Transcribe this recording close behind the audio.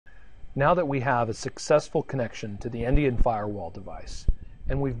Now that we have a successful connection to the Endian firewall device,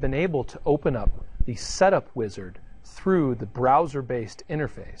 and we've been able to open up the setup wizard through the browser-based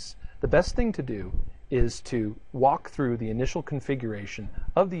interface, the best thing to do is to walk through the initial configuration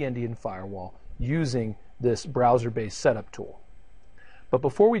of the Endian firewall using this browser-based setup tool. But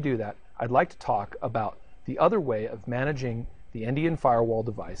before we do that, I'd like to talk about the other way of managing the Endian firewall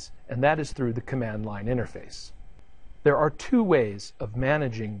device, and that is through the command line interface. There are two ways of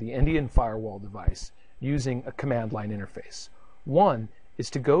managing the Endian firewall device using a command line interface. One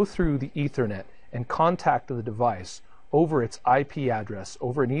is to go through the Ethernet and contact the device over its IP address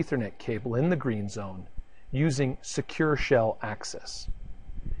over an Ethernet cable in the green zone using secure shell access.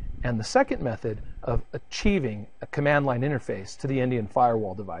 And the second method of achieving a command line interface to the Endian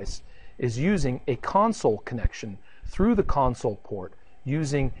firewall device is using a console connection through the console port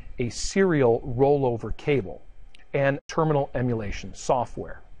using a serial rollover cable and terminal emulation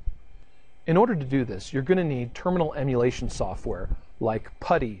software. In order to do this, you're going to need terminal emulation software like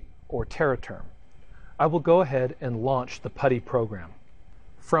PuTTY or Teraterm. I will go ahead and launch the PuTTY program.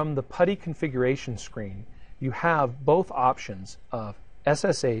 From the PuTTY configuration screen, you have both options of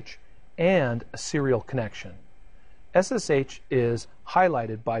SSH and a serial connection. SSH is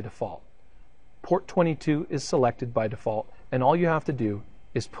highlighted by default. Port 22 is selected by default, and all you have to do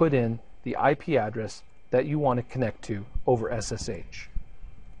is put in the IP address that you want to connect to over SSH.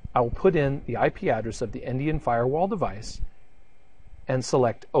 I will put in the IP address of the Endian firewall device and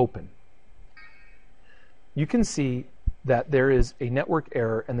select Open. You can see that there is a network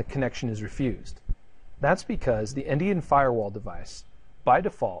error and the connection is refused. That's because the Endian firewall device, by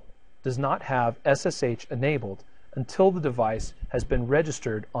default, does not have SSH enabled until the device has been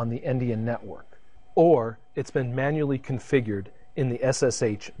registered on the Endian network, or it's been manually configured in the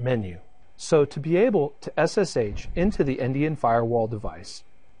SSH menu. So to be able to SSH into the Endian firewall device,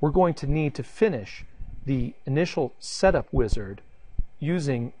 we're going to need to finish the initial setup wizard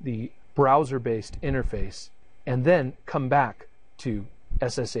using the browser-based interface and then come back to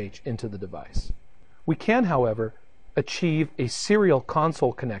SSH into the device. We can, however, achieve a serial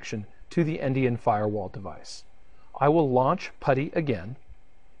console connection to the Endian firewall device. I will launch PuTTY again,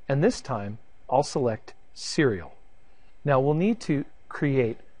 and this time I'll select Serial. Now we'll need to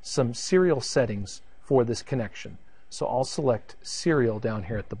create some serial settings for this connection. So I'll select Serial down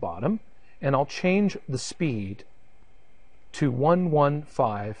here at the bottom, and I'll change the speed to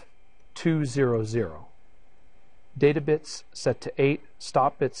 115200. Data bits set to 8,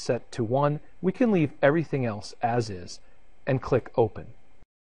 stop bits set to 1. We can leave everything else as is and click Open.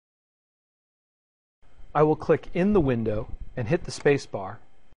 I will click in the window and hit the space bar,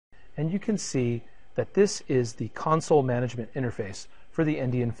 and you can see that this is the console management interface for the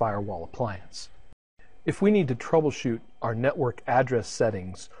Endian firewall appliance. If we need to troubleshoot our network address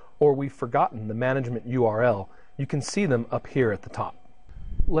settings or we've forgotten the management URL, you can see them up here at the top.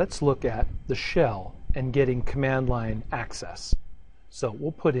 Let's look at the shell and getting command line access. So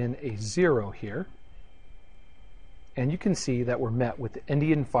we'll put in a 0 here, and you can see that we're met with the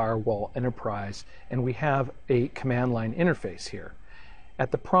Endian Firewall Enterprise, and we have a command line interface here.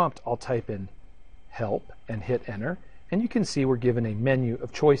 At the prompt, I'll type in help and hit enter, and you can see we're given a menu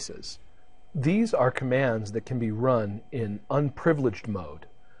of choices. These are commands that can be run in unprivileged mode.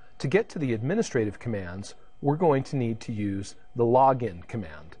 To get to the administrative commands, we're going to need to use the login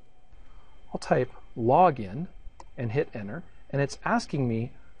command. I'll type login and hit enter, and it's asking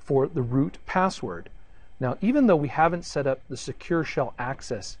me for the root password. Now, even though we haven't set up the secure shell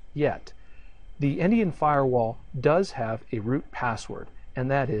access yet, the Endian firewall does have a root password, and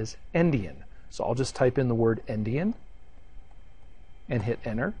that is Endian. So I'll just type in the word Endian and hit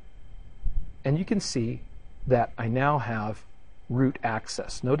enter, and you can see that I now have root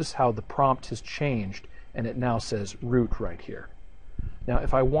access. Notice how the prompt has changed and it now says root right here. Now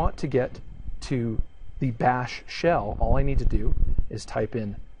if I want to get to the bash shell, all I need to do is type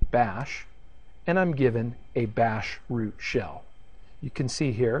in bash, and I'm given a bash root shell. You can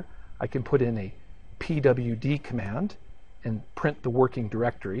see here I can put in a pwd command and print the working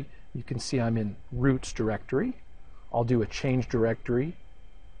directory. You can see I'm in roots directory. I'll do a change directory, ...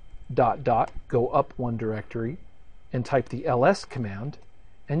 go up one directory, and type the ls command,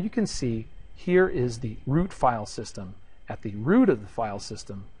 and you can see here is the root file system. At the root of the file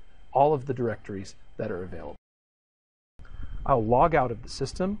system, all of the directories that are available. I'll log out of the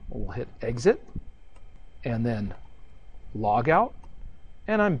system. We'll hit exit and then log out,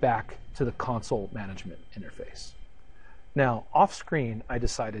 and I'm back to the console management interface. Now off screen, I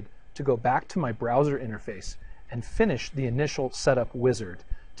decided to go back to my browser interface and finish the initial setup wizard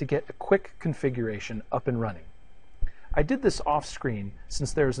to get a quick configuration up and running. I did this off screen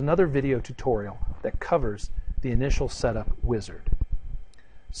since there's another video tutorial that covers the initial setup wizard.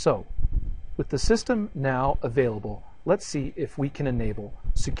 So, with the system now available, let's see if we can enable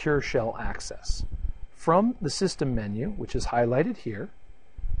Secure Shell Access. From the System menu, which is highlighted here,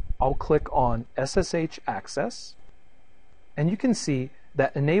 I'll click on SSH Access, and you can see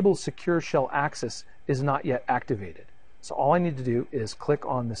that Enable Secure Shell Access is not yet activated. So all I need to do is click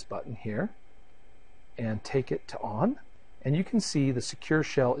on this button here and take it to on, and you can see the Secure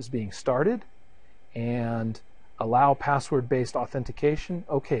Shell is being started and allow password-based authentication.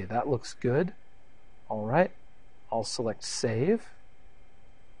 Okay, that looks good. All right, I'll select Save,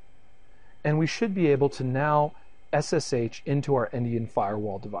 and we should be able to now SSH into our Endian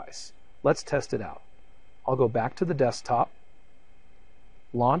firewall device. Let's test it out. I'll go back to the desktop,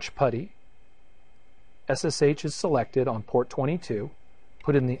 launch PuTTY, SSH is selected on port 22,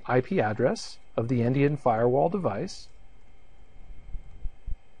 put in the IP address of the Endian firewall device,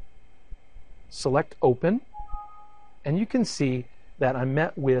 select Open, and you can see that I'm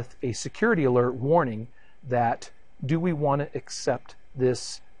met with a security alert warning that do we want to accept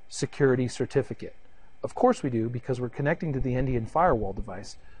this security certificate? Of course we do, because we're connecting to the Endian firewall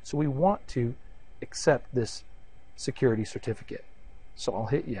device, so we want to accept this security certificate. So I'll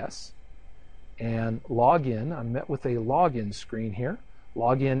hit yes and log in. I'm met with a login screen here.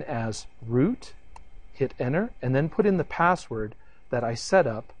 Log in as root, hit enter, and then put in the password that I set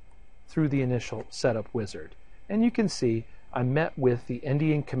up through the initial setup wizard. And you can see I'm met with the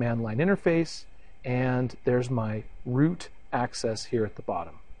Endian command line interface, and there's my root access here at the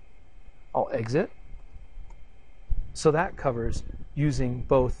bottom. I'll exit. So that covers using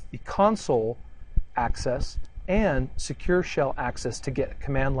both the console access and Secure Shell Access to get a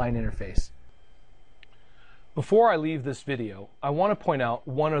command line interface. Before I leave this video, I want to point out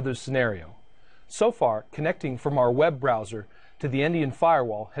one other scenario. So far, connecting from our web browser to the Endian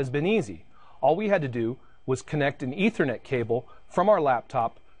firewall has been easy. All we had to do was connect an Ethernet cable from our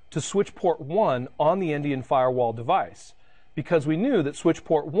laptop to switch port 1 on the Endian firewall device, because we knew that switch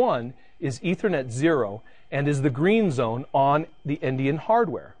port 1 is Ethernet 0 and is the green zone on the Endian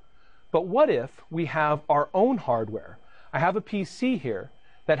hardware. But what if we have our own hardware? I have a PC here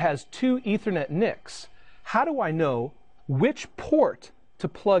that has 2 Ethernet NICs. How do I know which port to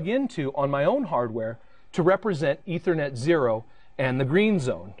plug into on my own hardware to represent Ethernet 0 and the green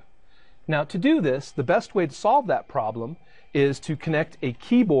zone? Now, to do this, the best way to solve that problem is to connect a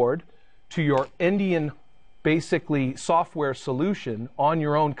keyboard to your Endian basically software solution on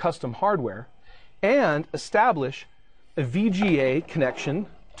your own custom hardware and establish a VGA connection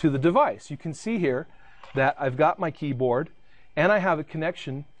to the device. You can see here that I've got my keyboard and I have a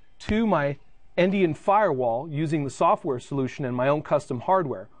connection to my Endian firewall using the software solution and my own custom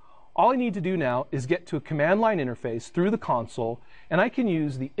hardware. All I need to do now is get to a command line interface through the console, and I can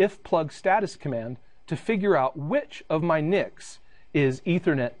use the ifplug status command to figure out which of my NICs is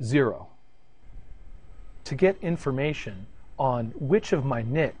Ethernet 0. To get information on which of my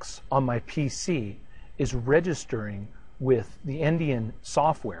NICs on my PC is registering with the Endian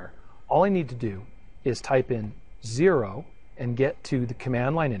software, all I need to do is type in 0 and get to the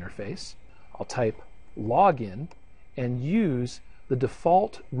command line interface. I'll type login and use the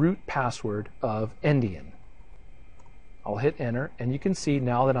default root password of Endian. I'll hit enter, and you can see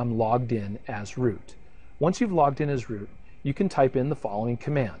now that I'm logged in as root. Once you've logged in as root, you can type in the following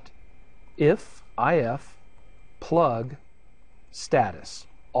command: if plug status,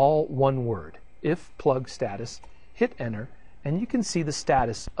 all one word, if plug status, hit enter, and you can see the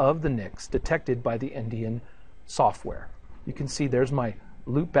status of the NICs detected by the Endian software. You can see there's my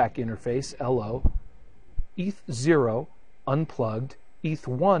loopback interface, LO, ETH0 unplugged,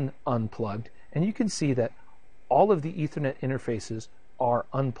 ETH1 unplugged, and you can see that all of the Ethernet interfaces are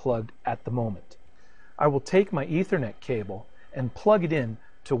unplugged at the moment. I will take my Ethernet cable and plug it in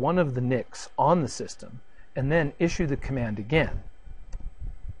to one of the NICs on the system and then issue the command again.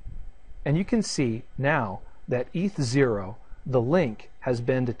 And you can see now that ETH0, the link, has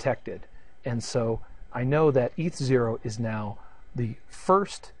been detected, and so I know that ETH0 is now the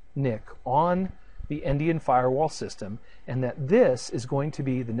first NIC on the Endian firewall system, and that this is going to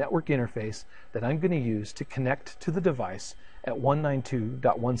be the network interface that I'm going to use to connect to the device at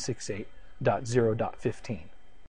 192.168.0.15.